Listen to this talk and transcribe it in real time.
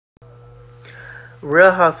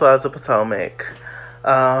Real Housewives of Potomac.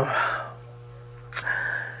 Um,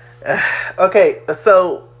 okay,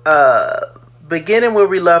 so beginning where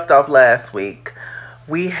we left off last week,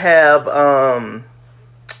 we have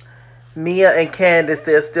Mia and Candiace.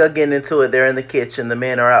 They're still getting into it. They're in the kitchen. The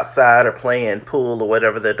men are outside or playing pool or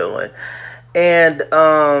whatever they're doing. And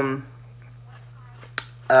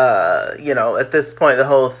at this point, the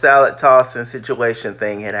whole salad tossing situation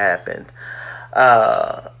thing had happened.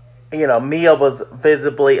 Mia was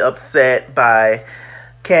visibly upset by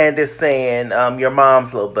Candiace saying, your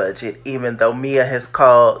mom's low budget, even though Mia has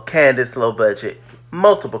called Candiace low budget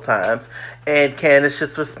multiple times. And Candiace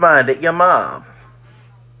just responded, your mom.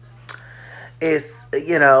 It's,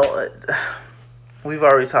 we've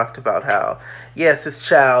already talked about how, yes, it's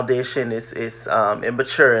childish and it's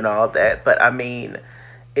immature and all that. But, I mean,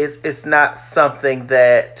 it's not something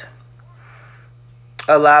that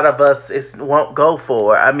a lot of us won't go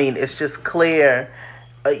for. I mean, it's just clear,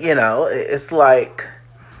 it's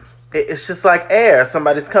just like air.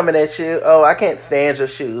 Somebody's coming at you. Oh, I can't stand your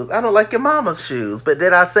shoes. I don't like your mama's shoes. But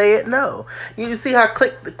did I say it? No. You see how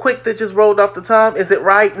quick that just rolled off the tongue? Is it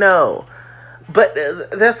right? No. But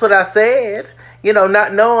that's what I said.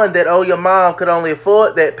 Not knowing that, oh, your mom could only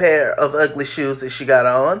afford that pair of ugly shoes that she got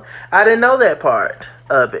on. I didn't know that part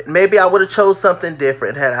of it. Maybe I would have chose something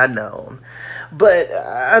different had I known. But,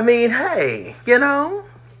 I mean, hey,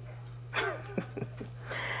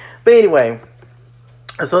 But anyway,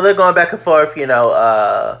 so they're going back and forth,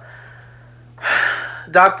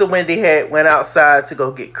 Dr. Wendy went outside to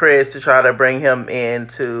go get Chris to try to bring him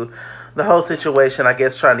into the whole situation, I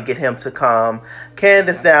guess trying to get him to calm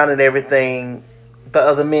Candiace down and everything. The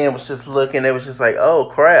other men was just looking. It was just like, oh,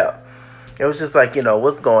 crap. It was just like,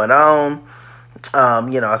 what's going on?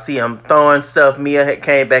 I see him throwing stuff. Mia had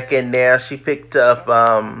came back in there. She picked up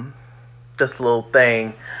this little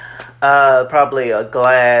thing, probably a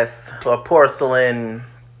glass or porcelain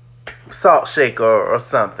salt shaker or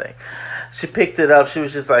something. She picked it up. She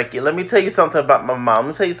was just like, let me tell you something about my mom. Let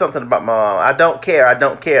me tell you something about my mom. I don't care. I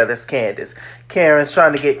don't care. That's Candiace. Karen's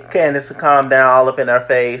trying to get Candiace to calm down all up in her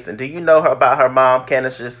face. And do you know about her mom?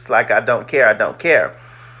 Candiace just like, I don't care. I don't care.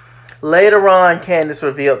 Later on, Candiace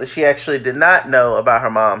revealed that she actually did not know about her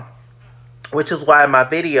mom, which is why in my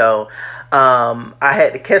video, I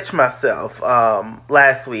had to catch myself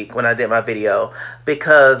last week when I did my video,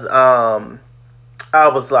 because I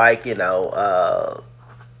was like, when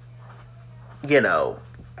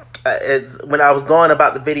I was going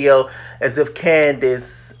about the video as if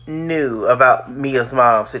Candiace knew about Mia's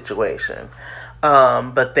mom situation.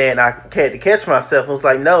 But then I had to catch myself and was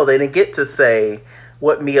like, no, they didn't get to say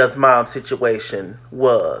what Mia's mom situation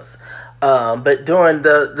was. But during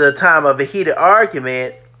the time of a heated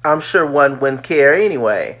argument, I'm sure one wouldn't care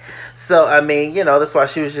anyway. So, I mean, that's why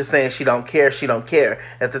she was just saying she don't care, she don't care.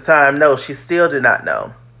 At the time, no, she still did not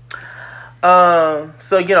know.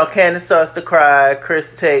 So, Candiace starts to cry.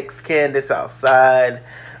 Chris takes Candiace outside.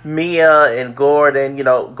 Mia and Gordon,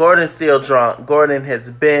 Gordon's still drunk. Gordon has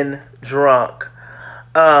been drunk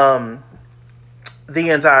the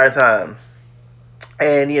entire time.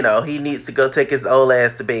 And, he needs to go take his old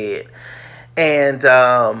ass to bed. And,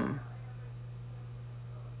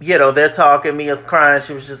 they're talking. Mia's crying.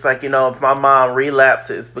 She was just like, if my mom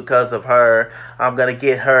relapses because of her, I'm going to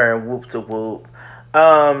get her and whoop to whoop.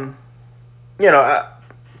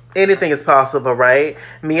 Anything is possible, right?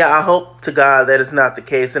 Mia, I hope to God that is not the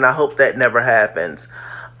case. And I hope that never happens.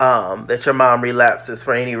 That your mom relapses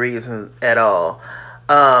for any reason at all.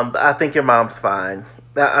 But I think your mom's fine.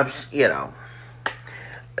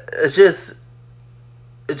 It's just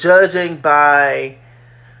judging by,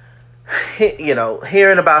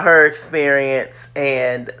 hearing about her experience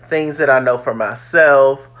and things that I know for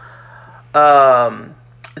myself,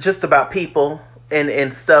 just about people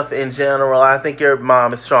and stuff in general. I think your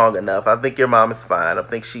mom is strong enough. I think your mom is fine. I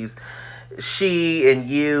think she and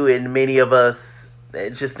you and many of us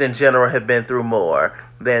just in general have been through more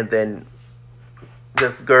than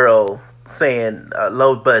this girl saying a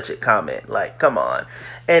low budget comment. Like, come on.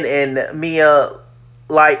 And Mia,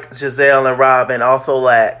 like Gizelle and Robin, also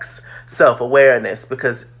lacks self-awareness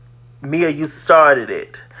because Mia, you started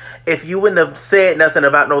it. If you wouldn't have said nothing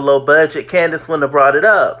about no low budget, Candiace wouldn't have brought it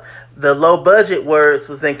up. The low budget words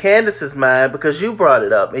was in Candiace's mind because you brought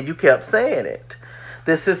it up and you kept saying it.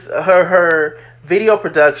 This is her video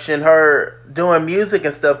production, her doing music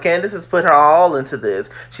and stuff. Candiace has put her all into this.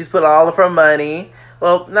 She's put all of her money.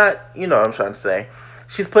 Well, not, what I'm trying to say.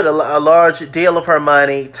 She's put a large deal of her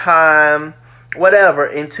money, time, whatever,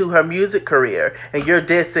 into her music career. And you're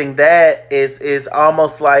dissing that is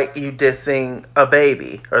almost like you dissing a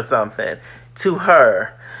baby or something to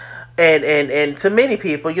her. And to many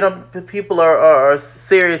people, people are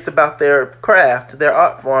serious about their craft, their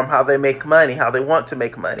art form, how they make money, how they want to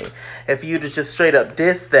make money. If you to just straight up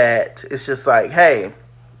diss that, it's just like, hey,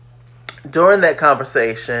 during that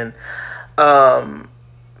conversation,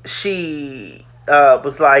 she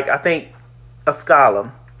was like, I think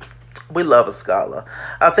Askale, we love Askale.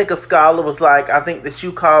 I think Askale was like, I think that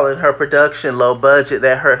you calling her production low budget,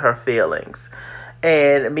 that hurt her feelings.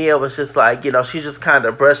 And Mia was just like, she just kind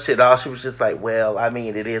of brushed it off. She was just like, well, I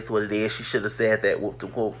mean, it is what it is. She should have said that. Whoop to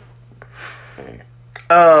whoop.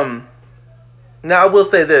 Now, I will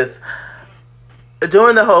say this.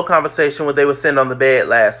 During the whole conversation when they were sitting on the bed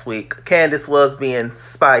last week, Candiace was being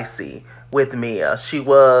spicy with Mia. She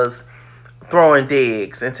was throwing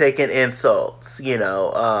digs and taking insults, and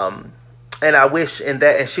I wish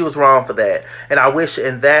and she was wrong for that. And I wish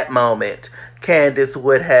in that moment, Candiace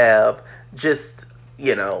would have just,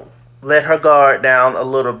 let her guard down a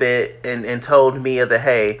little bit and told Mia that,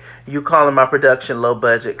 hey, you calling my production low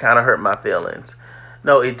budget kind of hurt my feelings.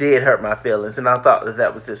 No, it did hurt my feelings, and I thought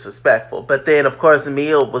that was disrespectful. But then, of course,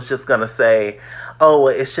 Mia was just going to say, oh,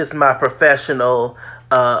 it's just my professional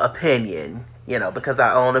opinion, because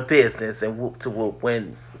I own a business and whoop to whoop,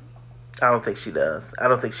 when I don't think she does. I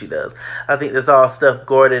don't think she does. I think that's all stuff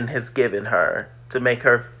Gordon has given her to make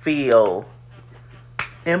her feel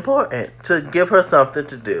important, to give her something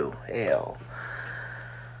to do. Hell.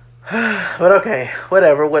 But okay,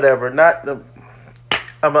 whatever. Not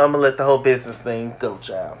I'm gonna let the whole business thing go,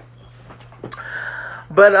 child.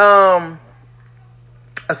 But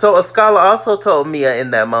so Askale also told Mia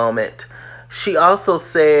in that moment. She also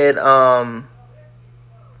said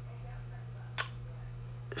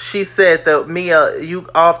she said that, Mia, you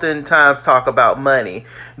oftentimes talk about money.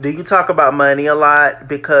 Do you talk about money a lot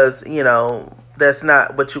because that's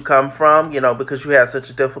not what you come from, because you had such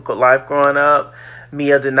a difficult life growing up?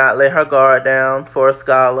 Mia did not let her guard down for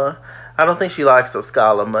Askale. I don't think she likes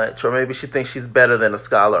Askale much, or maybe she thinks she's better than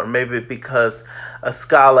Askale, or maybe because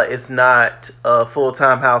Askale is not a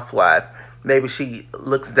full-time housewife. Maybe she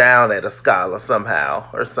looks down at Askale somehow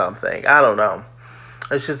or something. I don't know.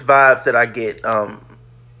 It's just vibes that I get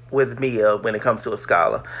with Mia when it comes to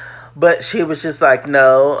Askale. But she was just like,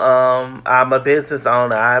 no, I'm a business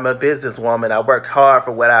owner. I'm a businesswoman. I worked hard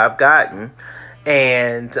for what I've gotten.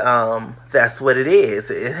 And that's what it is.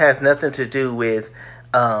 It has nothing to do with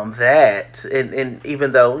that. And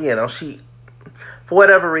even though, she, for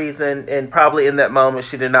whatever reason, and probably in that moment,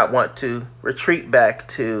 she did not want to retreat back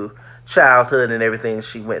to childhood and everything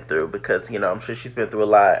she went through. Because, I'm sure she's been through a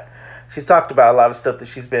lot. She's talked about a lot of stuff that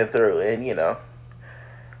she's been through. And,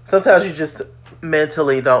 sometimes you just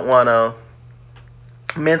mentally don't want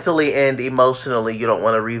to, mentally and emotionally, you don't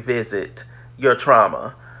want to revisit your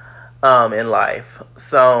trauma in life.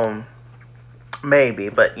 So maybe,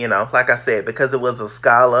 but like I said, because it was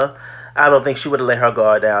Askale, I don't think she would have let her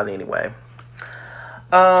guard down anyway.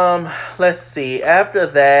 Let's see. After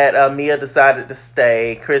that, Mia decided to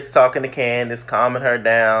stay. Chris talking to Candiace, calming her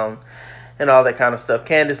down, and all that kind of stuff.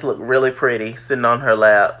 Candiace looked really pretty, sitting on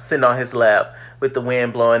his lap, with the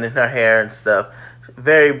wind blowing in her hair and stuff.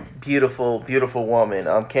 Very beautiful, beautiful woman,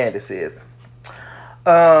 Candiace is.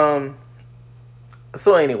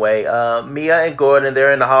 So anyway, Mia and Gordon,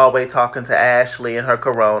 they're in the hallway talking to Ashley and her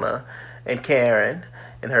Corona, and Karen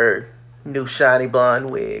in her new shiny blonde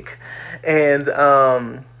wig. And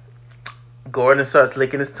Gordon starts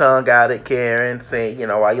licking his tongue out at Karen, saying,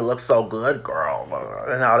 why you look so good, girl,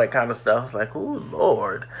 and all that kind of stuff. It's like, oh,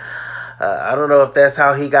 Lord. I don't know if that's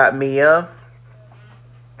how he got Mia.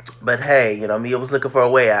 But hey, Mia was looking for a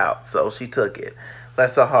way out, so she took it.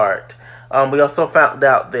 Bless her heart. We also found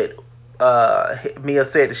out that Mia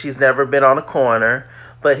said that she's never been on a corner,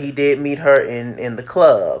 but he did meet her in the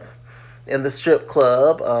club, in the strip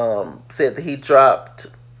club. Said that he dropped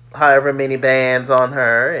however many bands on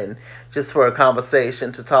her, and just for a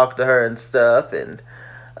conversation to talk to her and stuff. And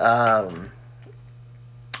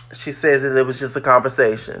she says that it was just a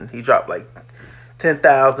conversation. He dropped like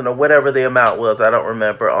 10,000 or whatever the amount was, I don't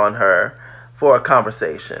remember, on her for a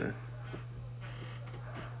conversation.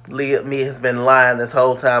 Mia has been lying this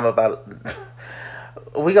whole time about it.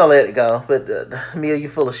 We gonna let it go, but Mia, you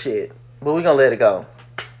full of shit. But we gonna let it go.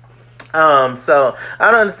 So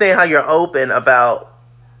I don't understand how you're open about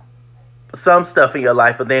some stuff in your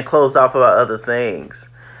life, but then closed off about other things.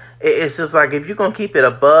 It's just like, if you're going to keep it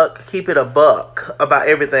a buck, keep it a buck about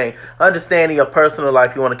everything. Understanding your personal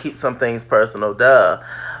life, you want to keep some things personal, duh.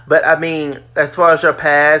 But I mean, as far as your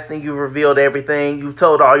past, and you revealed everything, you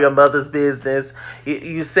told all your mother's business,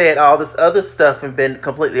 you said all this other stuff and been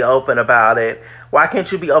completely open about it. Why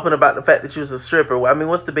can't you be open about the fact that you was a stripper? I mean,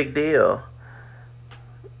 what's the big deal?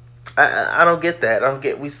 I don't get that. I don't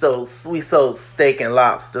get we sold steak and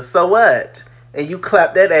lobster. So what? And you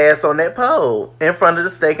clap that ass on that pole in front of the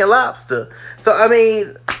steak and lobster. So I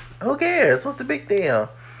mean, who cares? What's the big deal?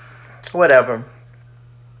 Whatever.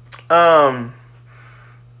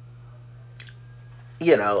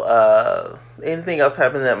 Anything else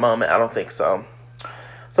happened in that moment? I don't think so.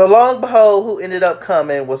 So long and behold, who ended up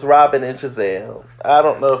coming was Robin and Gizelle. I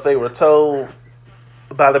don't know if they were told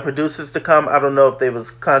by the producers to come. I don't know if they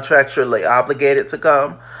was contractually obligated to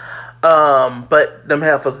come. But them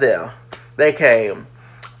heifers there. They came.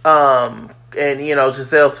 And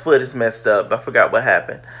Giselle's foot is messed up. I forgot what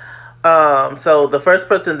happened. So the first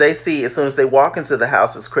person they see as soon as they walk into the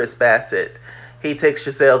house is Chris Bassett. He takes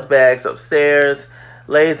Giselle's bags upstairs,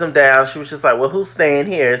 lays them down. She was just like, well, who's staying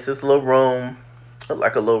here? It's this little room,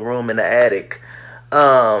 like a little room in the attic.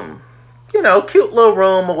 Cute little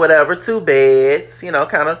room or whatever. 2 beds,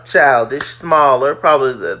 kind of childish, smaller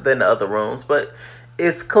probably than the other rooms, but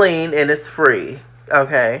it's clean and it's free.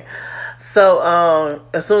 Okay. So,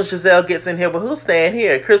 as soon as Gizelle gets in here, well, who's staying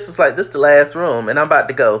here? Chris was like, this is the last room, and I'm about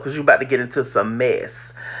to go, because you're about to get into some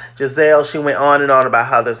mess. Gizelle, she went on and on about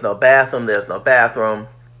how there's no bathroom.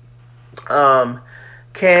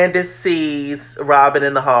 Candiace sees Robin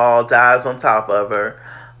in the hall, dives on top of her.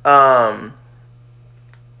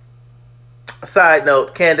 Side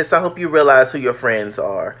note, Candiace, I hope you realize who your friends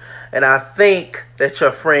are. And I think that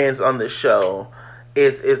your friends on the show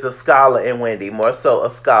is Askale and Wendy. More so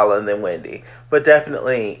Askale than Wendy. But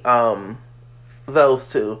definitely those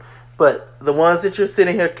two. But the ones that you're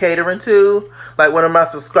sitting here catering to, like one of my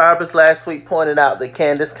subscribers last week pointed out that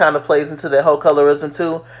Candiace kind of plays into that whole colorism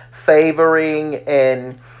too. Favoring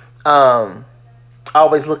and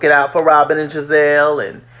always looking out for Robin and Gizelle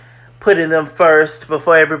and putting them first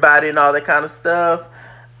before everybody and all that kind of stuff.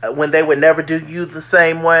 When they would never do you the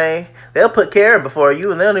same way. They'll put Karen before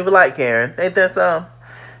you and they don't even like Karen. Ain't that so?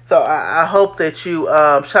 So I hope that you,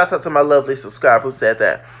 shouts out to my lovely subscriber who said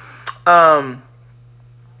that. I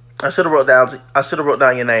should have wrote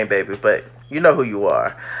down your name, baby, but you know who you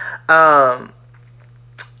are.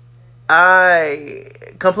 I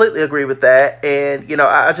completely agree with that. And,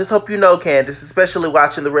 I just hope you know, Candiace, especially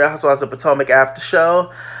watching the Real Housewives of Potomac after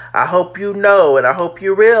show. I hope you know and I hope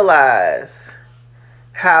you realize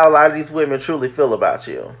how a lot of these women truly feel about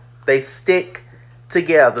you. They stick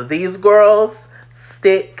together. These girls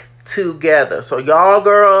stick together. So y'all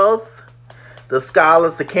girls, the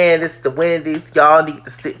Scholars, the Candiace, the Wendy's, y'all need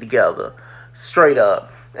to stick together. Straight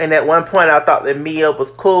up. And at one point, I thought that Mia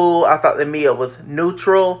was cool. I thought that Mia was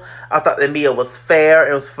neutral. I thought that Mia was fair.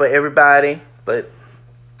 It was for everybody. But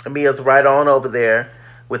Mia's right on over there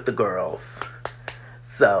with the girls.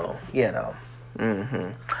 So,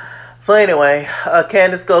 So anyway,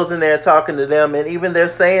 Candiace goes in there talking to them. And even they're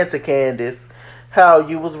saying to Candiace how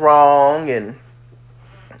you was wrong. And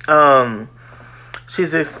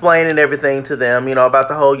she's explaining everything to them, about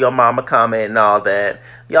the whole your mama comment and all that.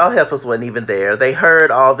 Y'all heifers wasn't even there. They heard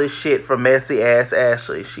all this shit from messy ass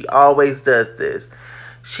Ashley. She always does this.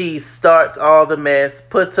 She starts all the mess,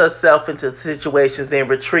 puts herself into situations, then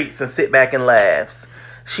retreats and sit back and laughs.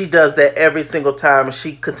 She does that every single time and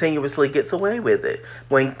she continuously gets away with it.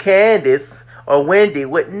 When Candiace or Wendy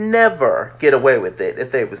would never get away with it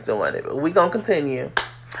if they was doing it. But we gonna continue.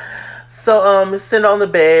 So, sitting on the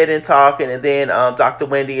bed and talking, and then Dr.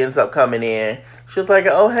 Wendy ends up coming in. She was like,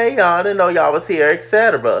 oh, hey, y'all, I didn't know y'all was here,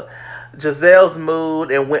 etc. Giselle's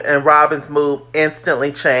mood and Robin's mood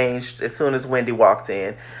instantly changed as soon as Wendy walked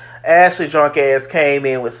in. Ashley, drunk ass, came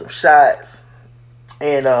in with some shots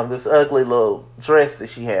and this ugly little dress that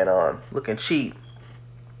she had on, looking cheap.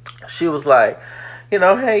 She was like,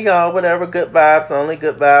 hey, y'all, whatever, good vibes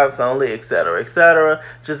only, etc., etc.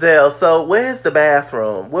 Gizelle, so where's the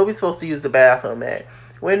bathroom? Where are we supposed to use the bathroom at?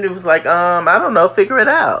 Wendy was like, I don't know, figure it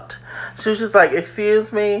out. She was just like,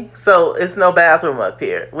 excuse me? So it's no bathroom up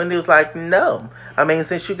here. Wendy was like, no. I mean,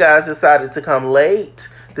 since you guys decided to come late,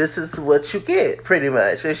 this is what you get, pretty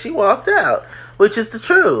much. And she walked out, which is the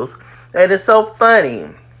truth. And it's so funny.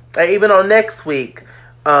 Even on next week,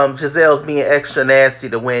 Giselle's being extra nasty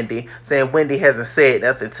to Wendy, saying Wendy hasn't said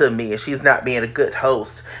nothing to me and she's not being a good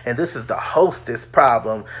host. And this is the hostess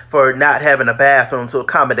problem for not having a bathroom to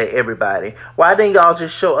accommodate everybody. Why didn't y'all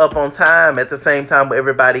just show up on time at the same time with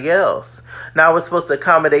everybody else? Now we're supposed to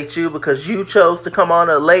accommodate you because you chose to come on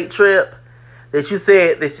a late trip that you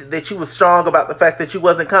said that you were strong about the fact that you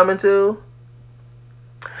wasn't coming to?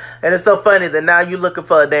 And it's so funny that now you're looking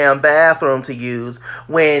for a damn bathroom to use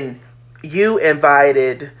when you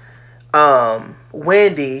invited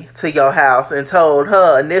Wendy to your house and told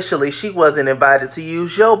her initially she wasn't invited to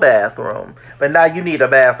use your bathroom. But now you need a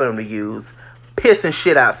bathroom to use. pissing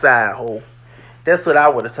shit outside, ho. That's what I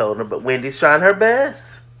would have told her. But Wendy's trying her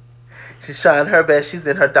best. She's trying her best. She's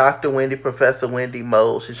in her Dr. Wendy, Professor Wendy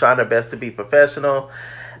mode. She's trying her best to be professional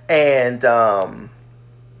and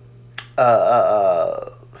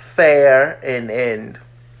fair and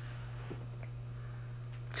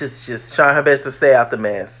just trying her best to stay out the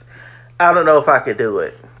mess. I don't know if I could do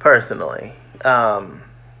it personally,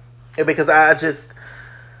 because I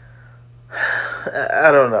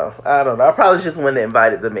don't know. I probably just wouldn't have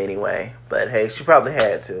invited them anyway. But hey, she probably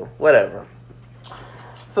had to. Whatever.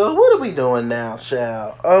 So what are we doing now,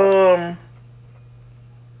 Shal? Can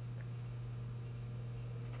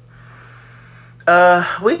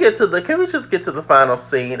we just get to the final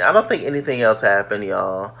scene? I don't think anything else happened,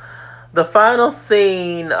 y'all. The final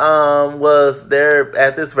scene was they're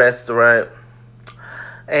at this restaurant,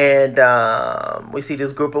 and we see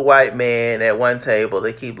this group of white men at one table.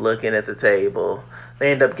 They keep looking at the table.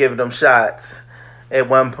 They end up giving them shots at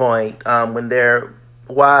one point when their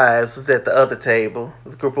wives was at the other table.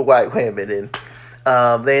 This group of white women,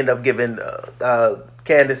 and they end up giving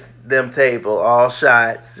Candiace them table all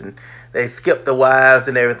shots, and they skipped the wives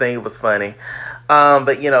and everything. It was funny. But,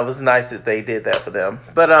 it was nice that they did that for them.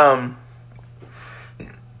 But,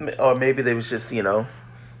 or maybe they was just,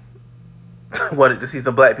 wanted to see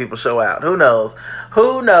some black people show out. Who knows?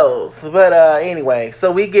 Who knows? But, anyway,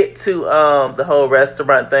 so we get to, the whole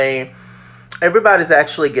restaurant thing. Everybody's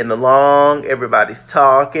actually getting along. Everybody's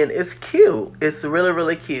talking. It's cute. It's really,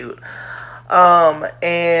 really cute.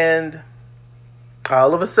 And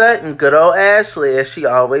all of a sudden, good old Ashley, as she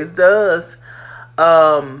always does,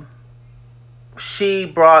 she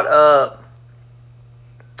brought up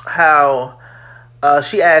how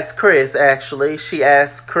she asked Chris, actually. She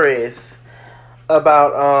asked Chris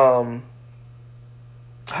about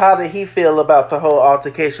how did he feel about the whole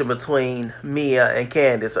altercation between Mia and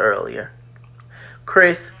Candiace earlier.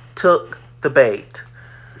 Chris took the bait.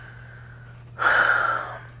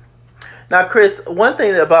 Now, Chris, one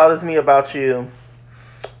thing that bothers me about you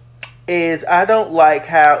is I don't like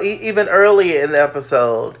how, even earlier in the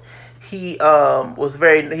episode, he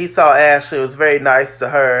saw Ashley, was very nice to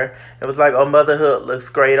her. It was like, oh, motherhood looks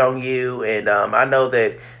great on you. And I know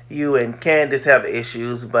that you and Candiace have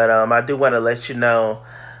issues, but I do want to let you know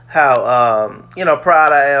how,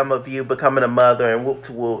 proud I am of you becoming a mother and whoop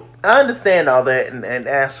to whoop. I understand all that. And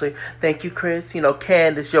Ashley, thank you, Chris.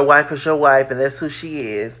 Candiace, your wife is your wife, and that's who she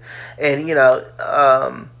is. And,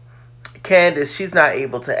 Candiace, she's not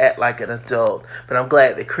able to act like an adult, but I'm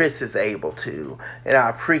glad that Chris is able to, and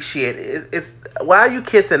I appreciate it. Why are you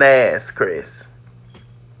kissing ass, Chris?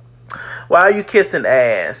 Why are you kissing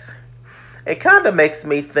ass? It kind of makes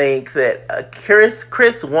me think that Chris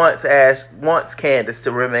wants Candiace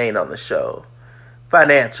to remain on the show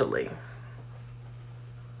financially,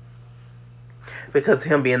 because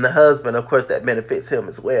him being the husband, of course, that benefits him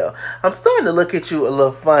as well. I'm starting to look at you a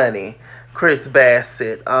little funny, Chris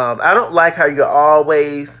Bassett. I don't like how you're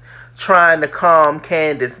always trying to calm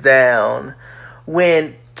Candiace down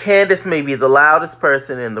when Candiace may be the loudest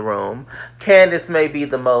person in the room. Candiace may be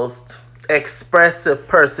the most expressive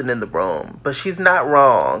person in the room, but she's not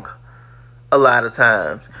wrong a lot of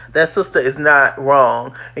times. That sister is not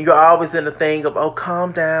wrong. And you're always in the thing of, oh,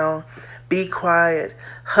 calm down, be quiet,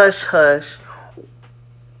 hush, hush,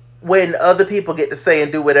 when other people get to say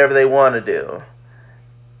and do whatever they want to do.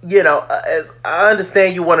 As I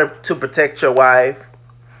understand, you want to protect your wife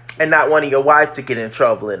and not wanting your wife to get in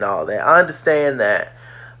trouble and all that. I understand that.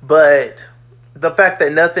 But the fact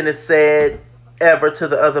that nothing is said ever to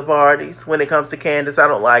the other parties when it comes to Candiace, I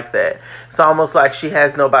don't like that. It's almost like she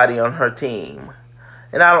has nobody on her team.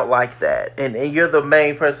 And I don't like that. And you're the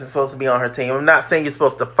main person supposed to be on her team. I'm not saying you're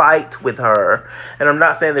supposed to fight with her. And I'm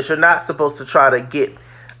not saying that you're not supposed to try to get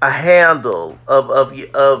a handle of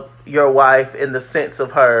your wife in the sense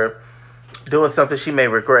of her doing something she may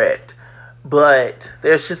regret. But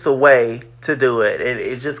there's just a way to do it. And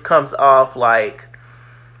it just comes off like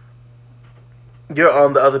you're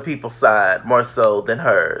on the other people's side more so than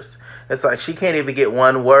hers. It's like she can't even get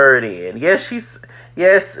one word in. Yes,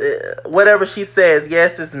 whatever she says,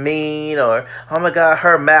 yes, it's mean, or, oh my God,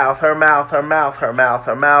 her mouth.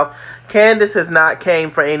 Candiace has not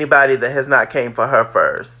came for anybody that has not came for her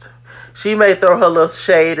first. She may throw her little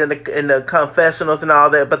shade in the confessionals and all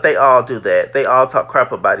that, but they all do that. They all talk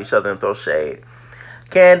crap about each other and throw shade.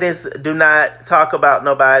 Candiace do not talk about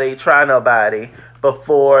nobody, try nobody,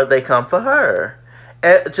 before they come for her.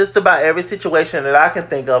 Just about every situation that I can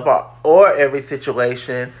think of, or every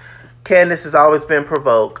situation, Candiace has always been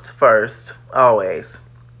provoked first, always.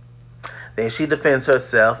 Then she defends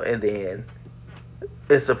herself, and then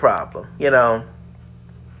it's a problem,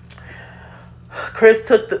 Chris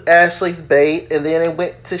took Ashley's bait, and then it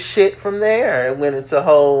went to shit from there. It went into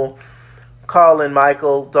whole calling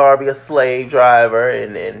Michael Darby a slave driver,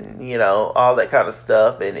 and you know, all that kind of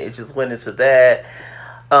stuff, and it just went into that.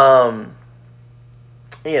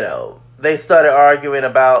 You know, they started arguing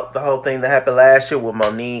about the whole thing that happened last year with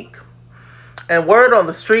Monique. And word on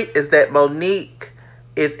the street is that Monique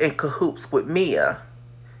is in cahoots with Mia.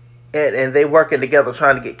 And they working together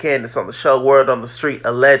trying to get Candiace on the show. Word on the street,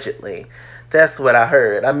 allegedly. That's what I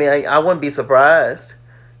heard. I mean, I wouldn't be surprised.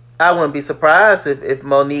 I wouldn't be surprised if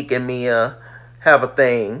Monique and Mia have a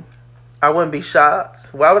thing. I wouldn't be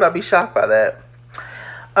shocked. Why would I be shocked by that?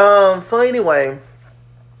 So anyway,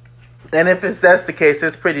 and if that's the case,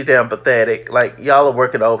 it's pretty damn pathetic. Like, y'all are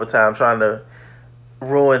working overtime trying to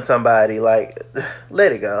ruin somebody. Like,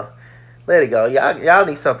 let it go. Let it go. Y'all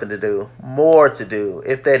need something to do. More to do,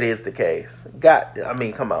 if that is the case. I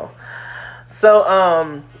mean, come on.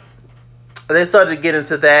 So, they started to get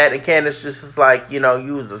into that, and Candiace just was like, you know,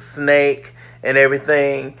 you was a snake and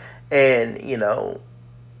everything, and, you know,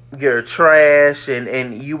 you're trash,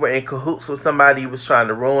 and you were in cahoots with somebody who was trying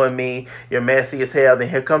to ruin me. You're messy as hell. Then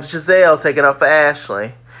here comes Gizelle taking up for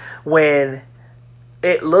Ashley. When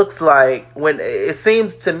it looks like, when it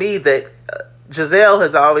seems to me that Gizelle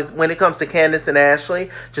has always, when it comes to Candiace and Ashley,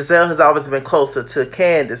 Gizelle has always been closer to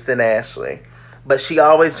Candiace than Ashley. But she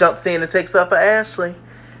always jumps in and takes up for Ashley.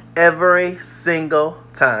 Every single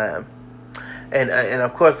time. And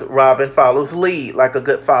of course, Robin follows lead like a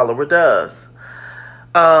good follower does.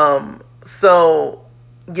 So,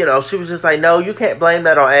 you know, she was just like, no, you can't blame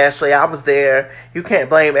that on Ashley. I was there. You can't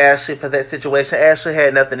blame Ashley for that situation. Ashley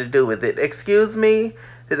had nothing to do with it. Excuse me?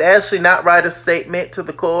 Did Ashley not write a statement to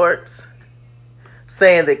the courts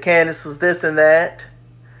saying that Candiace was this and that?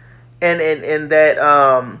 And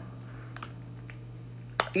that,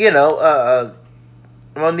 you know,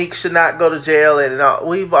 Monique should not go to jail, and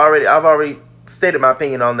I've already stated my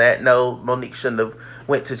opinion on that. No, Monique shouldn't have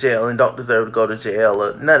went to jail and don't deserve to go to jail,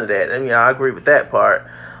 or none of that. I mean, I agree with that part.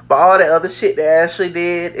 But all the other shit that Ashley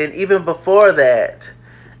did, and even before that,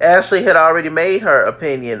 Ashley had already made her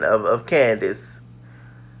opinion of Candiace.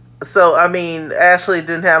 So, I mean, Ashley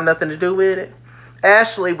didn't have nothing to do with it.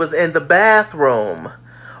 Ashley was in the bathroom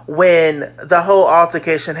when the whole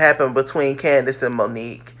altercation happened between Candiace and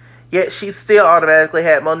Monique. Yet she still automatically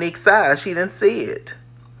had Monique's side. She didn't see it.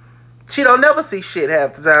 She don't never see shit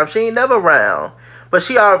half the time. She ain't never around. But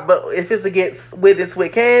if it's against witness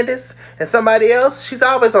with Candiace and somebody else, she's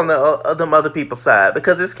always on them other people's side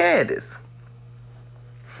because it's Candiace.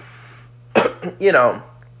 You know,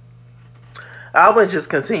 I would just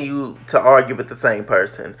continue to argue with the same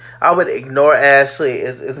person. I would ignore Ashley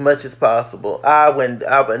as much as possible. I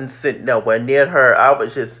wouldn't sit nowhere near her. I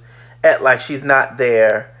would just act like she's not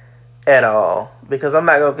there at all, because I'm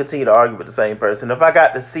not going to continue to argue with the same person. If I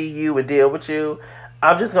got to see you and deal with you,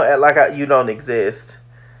 I'm just going to act like you don't exist,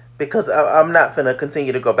 because I'm not going to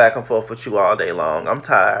continue to go back and forth with you all day long. I'm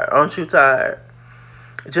tired. Aren't you tired?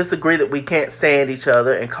 Just agree that we can't stand each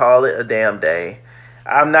other and call it a damn day.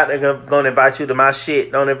 I'm not going to invite you to my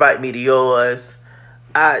shit. Don't invite me to yours.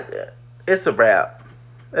 It's a wrap.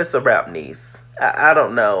 It's a wrap, niece. I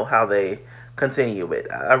don't know how they continue it.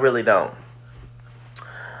 I really don't.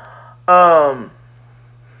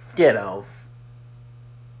 You know,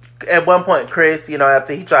 at one point, Chris, you know,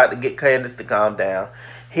 after he tried to get Candiace to calm down,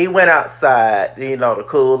 he went outside, you know, to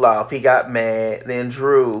cool off. He got mad. Then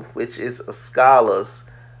Drew, which is Askale's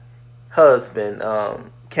husband,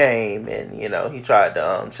 came, and, you know, he tried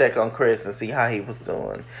to check on Chris and see how he was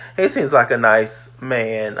doing. He seems like a nice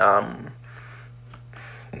man.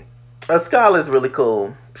 Askale is really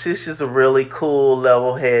cool. She's just a really cool,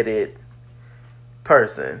 level-headed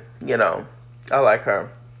person, you know. I like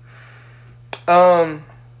her.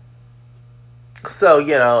 So,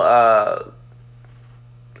 you know,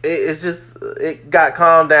 it got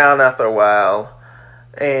calmed down after a while,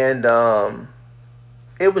 and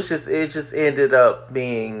it just ended up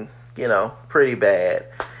being, you know, pretty bad.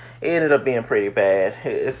 It ended up being pretty bad.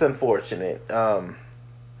 It's unfortunate,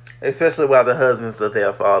 especially while the husbands are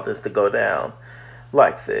there for all this to go down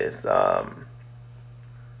like this.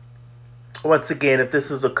 Once again, if this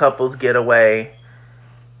was a couple's getaway,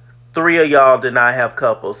 3 of y'all did not have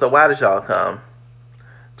couples. So why did y'all come?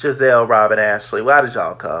 Gizelle, Robin, Ashley, why did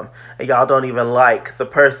y'all come? And y'all don't even like the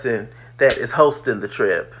person that is hosting the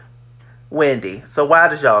trip, Wendy. So why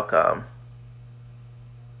did y'all come?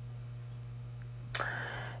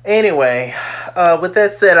 Anyway, with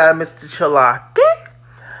that said, I'm MrChalaki.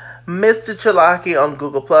 MrChalaki on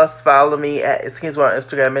Google+. Follow me at, excuse me, on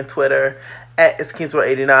Instagram and Twitter at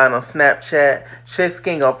IsKingsWorld89 on Snapchat, Chase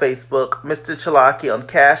King on Facebook, MrChalaki on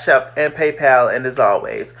Cash App and PayPal, and as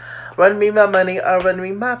always, run me my money or run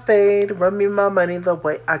me my fade. Run me my money the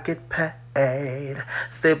way I get paid.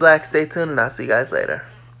 Stay black, stay tuned, and I'll see you guys later.